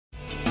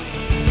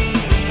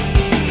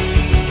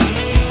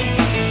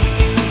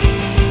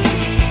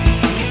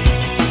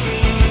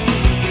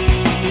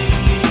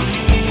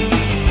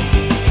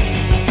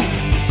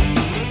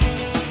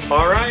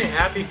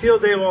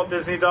field day, Walt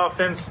Disney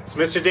Dolphins. It's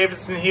Mr.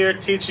 Davidson here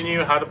teaching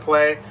you how to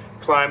play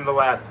Climb the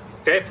Ladder.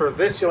 Okay, for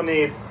this you'll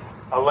need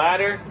a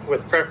ladder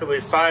with preferably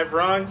 5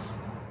 rungs,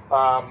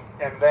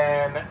 and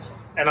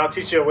I'll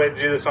teach you a way to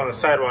do this on the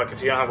sidewalk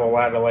if you don't have a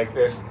ladder like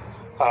this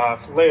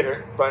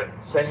later. But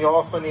then you'll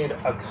also need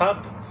a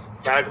cup,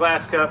 not a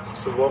glass cup,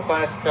 just a little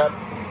plastic cup,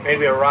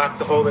 maybe a rock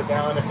to hold it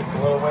down if it's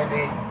a little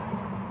windy,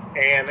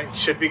 and it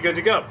should be good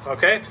to go.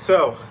 Okay,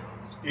 so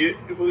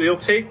you'll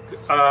take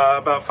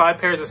about 5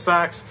 pairs of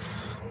socks,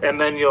 and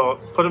then you'll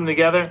put them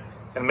together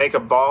and make a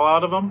ball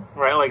out of them,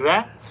 right, like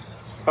that.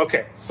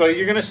 Okay, so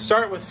you're gonna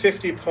start with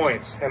 50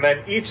 points, and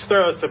then each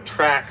throw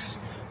subtracts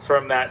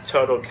from that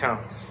total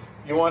count.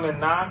 You wanna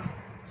knock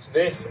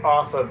this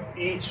off of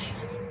each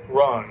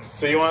rung.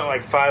 So you want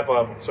like 5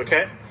 levels,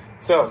 okay?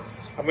 So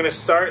I'm gonna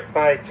start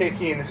by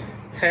taking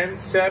 10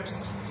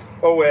 steps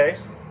away,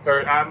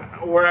 or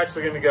we're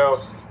actually gonna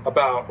go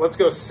about, let's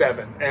go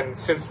 7. And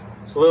since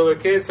little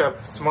kids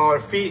have smaller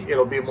feet,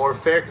 it'll be more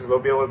fair because they'll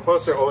be a little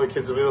closer. Older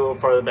kids will be a little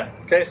farther back.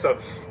 Okay, so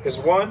here's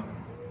 1,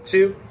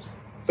 2,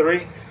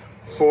 3,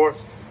 4,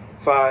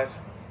 5,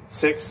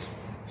 6,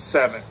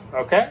 7.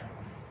 Okay?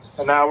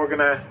 And now we're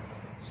gonna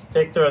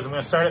take throws. I'm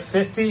gonna start at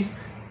 50,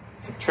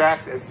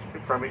 subtract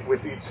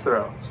with each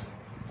throw.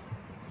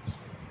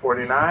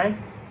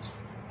 49,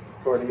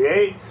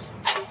 48,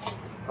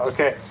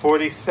 okay,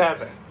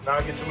 47. Now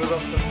I get to move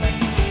up to the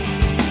next one.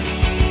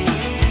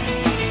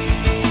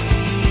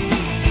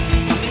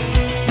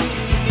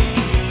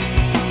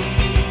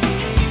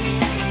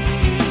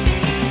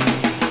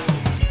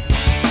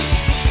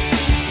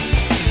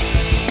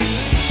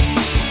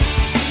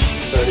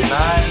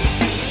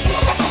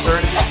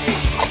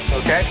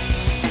 Okay,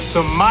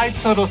 so my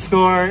total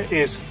score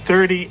is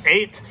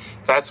 38.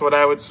 That's what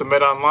I would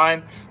submit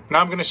online.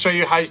 Now I'm going to show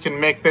you how you can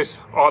make this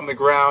on the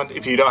ground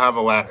if you don't have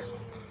a ladder.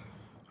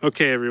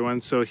 Okay, everyone,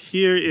 so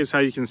here is how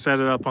you can set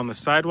it up on the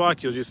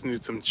sidewalk. You'll just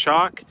need some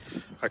chalk,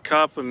 a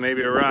cup, and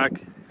maybe a rock,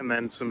 and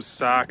then some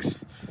sock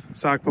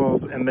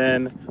balls. And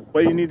then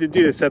what you need to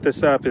do to set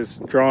this up is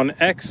draw an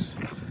X,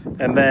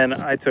 and then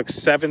I took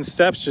 7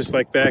 steps, just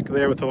like back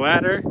there with the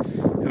ladder,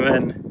 and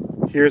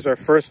then here's our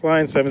first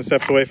line, 7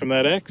 steps away from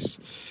that X.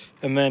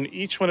 And then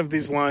each one of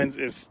these lines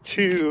is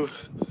 2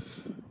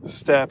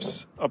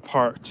 steps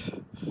apart.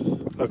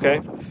 Okay,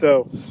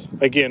 so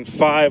again,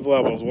 5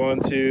 levels,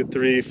 1, 2,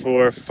 3,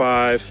 4,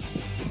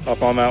 5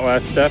 up on that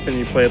last step, and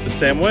you play it the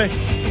same way.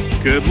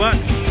 Good luck.